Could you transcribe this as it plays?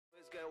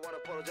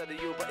wanna apologize to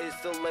you, but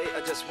it's too late.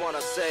 I just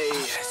wanna say,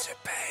 yes,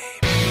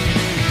 babe.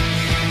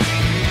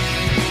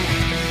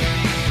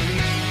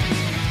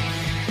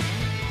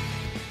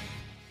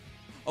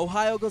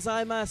 Ohayou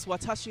gozaimasu.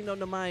 Watashi no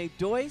namae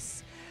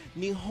Doice.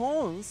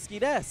 Nihon suki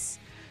desu.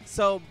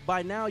 So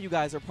by now you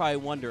guys are probably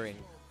wondering,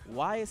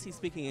 why is he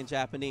speaking in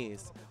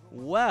Japanese?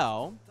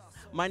 Well,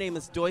 my name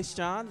is Doice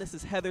John. This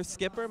is Heather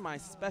Skipper, my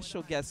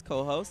special guest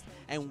co-host,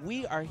 and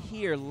we are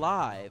here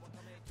live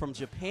from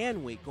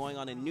Japan Week going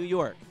on in New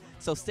York.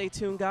 So stay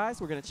tuned, guys.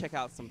 We're going to check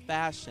out some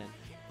fashion,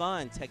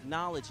 fun,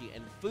 technology,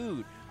 and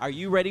food. Are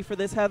you ready for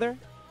this, Heather?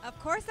 Of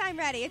course I'm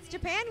ready. It's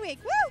Japan Week.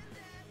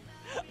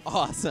 Woo!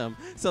 Awesome.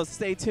 So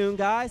stay tuned,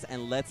 guys,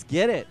 and let's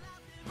get it.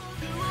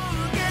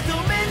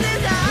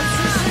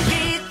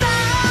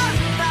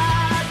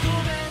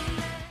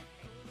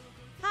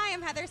 Hi,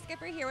 I'm Heather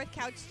Skipper here with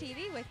Couch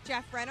TV with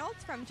Jeff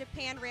Reynolds from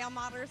Japan Rail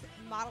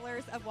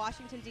Modelers of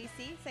Washington,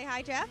 D.C. Say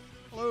hi, Jeff.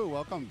 Hello,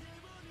 welcome.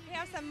 We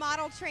have some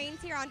model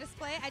trains here on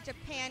display at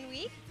Japan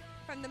Week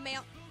from the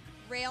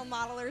Rail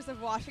Modelers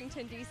of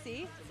Washington,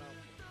 D.C.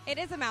 It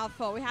is a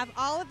mouthful. We have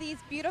all of these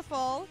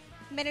beautiful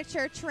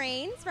miniature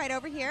trains right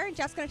over here, and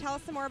Jeff's going to tell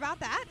us some more about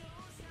that.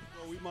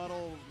 Well, we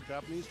model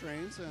Japanese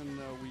trains, and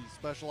we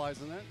specialize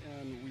in it,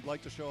 and we'd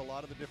like to show a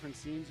lot of the different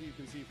scenes that you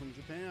can see from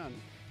Japan.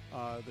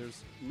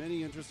 There's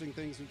many interesting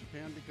things in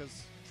Japan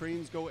because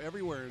trains go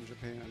everywhere in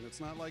Japan.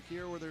 It's not like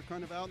here where they're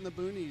kind of out in the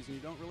boonies and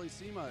you don't really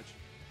see much.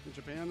 In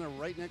Japan, they're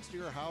right next to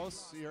your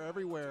house. You're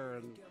everywhere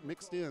and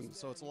mixed in,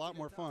 so it's a lot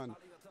more fun.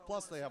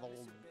 Plus, they have a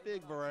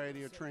big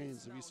variety of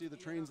trains. If you see the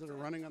trains that are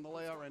running on the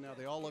layout right now,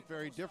 they all look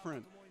very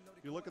different.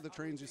 If you look at the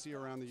trains you see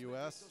around the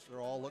U.S., they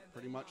all look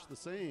pretty much the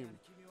same.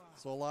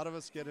 So a lot of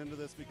us get into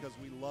this because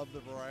we love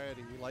the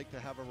variety. We like to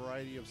have a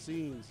variety of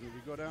scenes. And if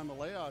you go down the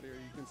layout here,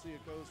 you can see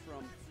it goes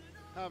from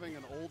having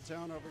an old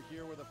town over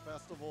here with a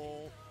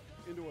festival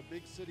into a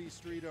big city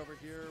street over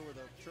here with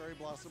a cherry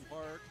blossom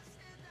park.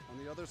 On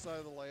the other side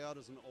of the layout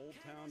is an old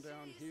town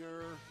down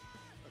here,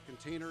 a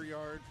container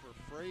yard for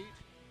freight.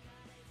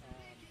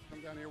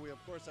 Come down here, we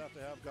of course have to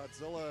have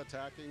Godzilla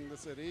attacking the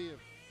city. You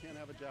can't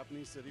have a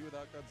Japanese city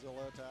without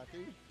Godzilla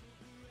attacking.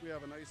 We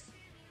have a nice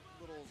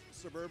little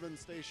suburban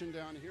station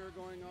down here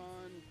going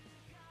on,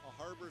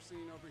 a harbor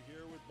scene over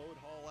here with boat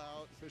haul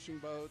out, fishing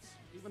boats,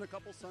 even a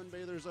couple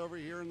sunbathers over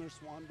here in their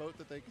swan boat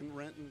that they can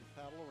rent and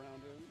paddle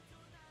around in.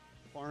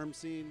 Farm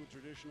scene with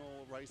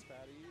traditional rice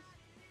paddies.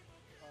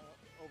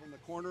 Over in the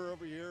corner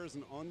over here is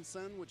an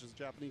onsen, which is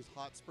Japanese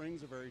hot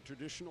springs, a very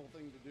traditional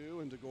thing to do,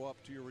 and to go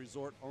up to your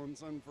resort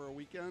onsen for a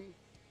weekend,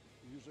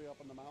 usually up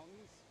in the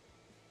mountains.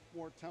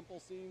 More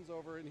temple scenes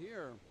over in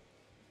here.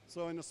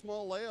 So in a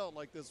small layout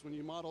like this, when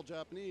you model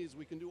Japanese,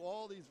 we can do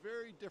all these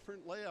very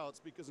different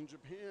layouts because in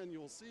Japan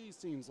you'll see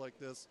scenes like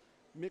this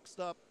mixed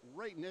up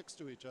right next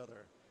to each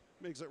other.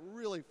 Makes it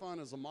really fun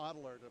as a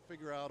modeler to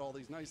figure out all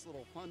these nice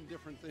little fun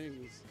different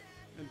things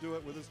and do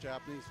it with this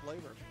Japanese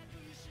flavor.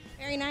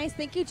 Very nice.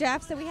 Thank you,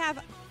 Jeff. So we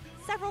have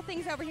several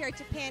things over here at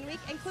Japan Week,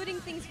 including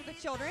things for the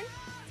children.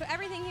 So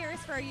everything here is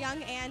for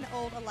young and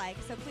old alike.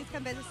 So please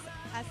come visit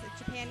us at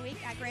Japan Week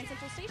at Grand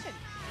Central Station.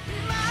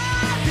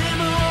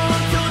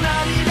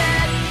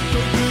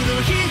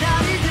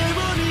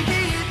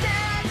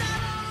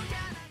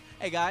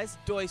 Hey guys,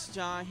 Doice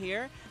John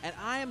here, and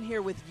I am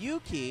here with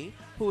Yuki,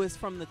 who is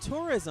from the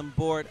Tourism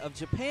Board of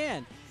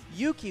Japan.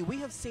 Yuki, we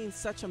have seen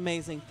such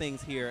amazing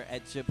things here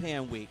at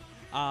Japan Week.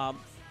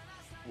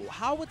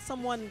 How would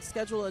someone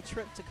schedule a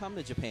trip to come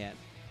to Japan?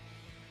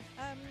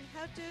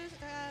 How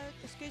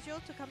to schedule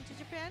to come to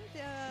Japan?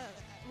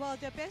 Well,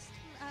 the best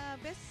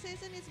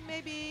season is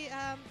maybe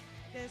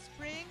the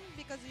spring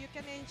because you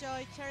can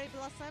enjoy cherry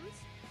blossoms.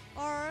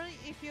 Or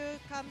if you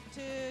come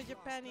to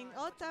Japan in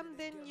autumn,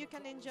 then you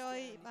can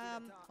enjoy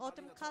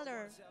autumn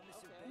color.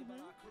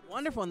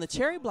 Wonderful. And the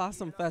Cherry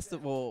Blossom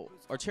Festival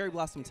or Cherry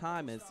Blossom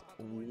time is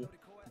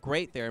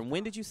great there. And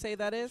when did you say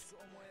that is?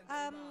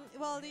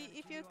 Well,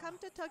 if you come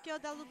to Tokyo,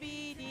 that will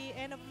be the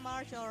end of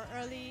March or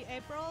early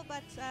April.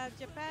 But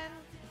Japan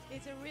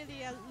is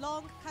really a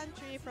long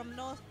country from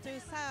north to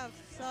south.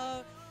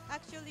 So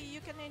actually,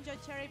 you can enjoy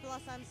cherry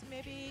blossoms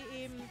maybe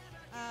in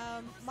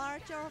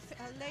March or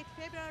late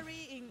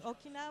February in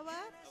Okinawa.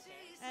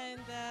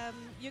 And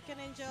you can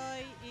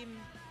enjoy in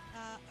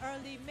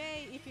early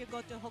May if you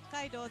go to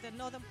Hokkaido, the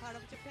northern part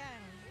of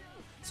Japan.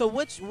 So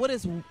what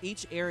is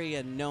each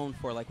area known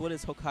for? Like, what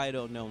is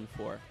Hokkaido known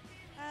for?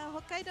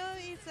 Hokkaido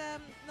is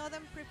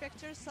northern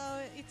prefecture, so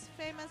it's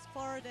famous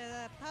for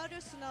the powder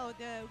snow,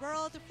 the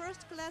world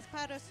first-class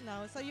powder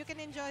snow. So you can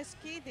enjoy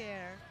ski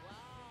there.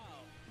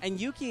 And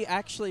Yuki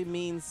actually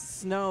means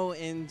snow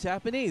in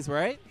Japanese,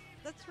 right?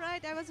 That's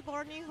right. I was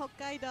born in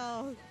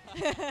Hokkaido.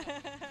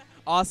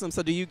 Awesome.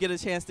 So do you get a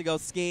chance to go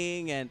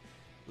skiing and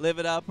live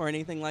it up or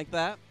anything like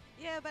that?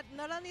 Yeah, but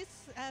not only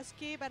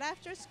ski, but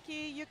after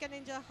ski, you can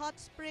enjoy hot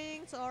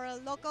springs or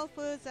local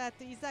foods at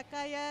the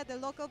izakaya, the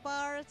local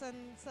bars, and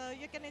so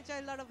you can enjoy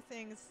a lot of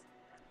things.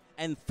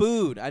 And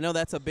food. I know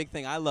that's a big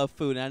thing. I love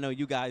food, and I know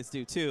you guys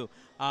do too.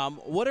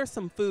 What are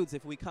some foods,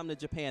 if we come to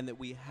Japan, that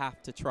we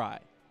have to try?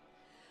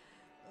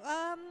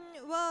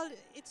 Well,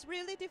 it's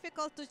really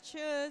difficult to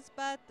choose,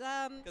 but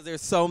Because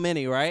there's so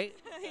many, right?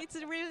 it's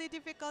really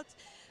difficult.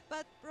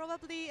 But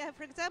probably,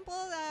 for example,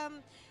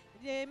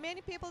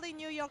 many people in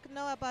New York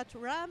know about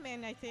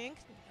ramen. I think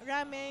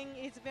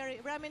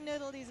ramen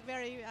noodle is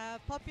very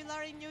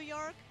popular in New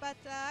York. But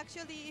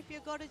actually, if you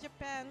go to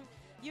Japan,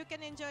 you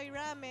can enjoy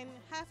ramen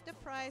half the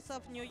price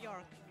of New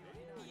York.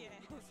 Yes.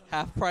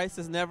 Half price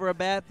is never a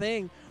bad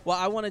thing. Well,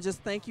 I want to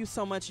just thank you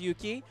so much,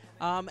 Yuki.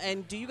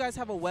 And do you guys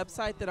have a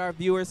website that our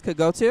viewers could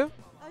go to?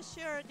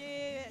 Sure.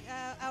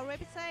 Our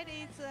website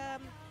is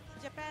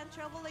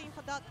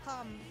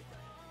japantravelinfo.com.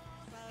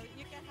 So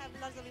you can have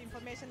lots of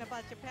information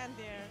about Japan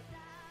there.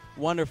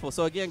 Wonderful.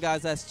 So again,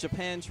 guys, that's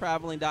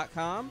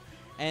japantraveling.com.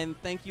 And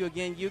thank you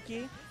again,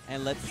 Yuki.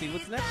 And let's see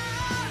what's next.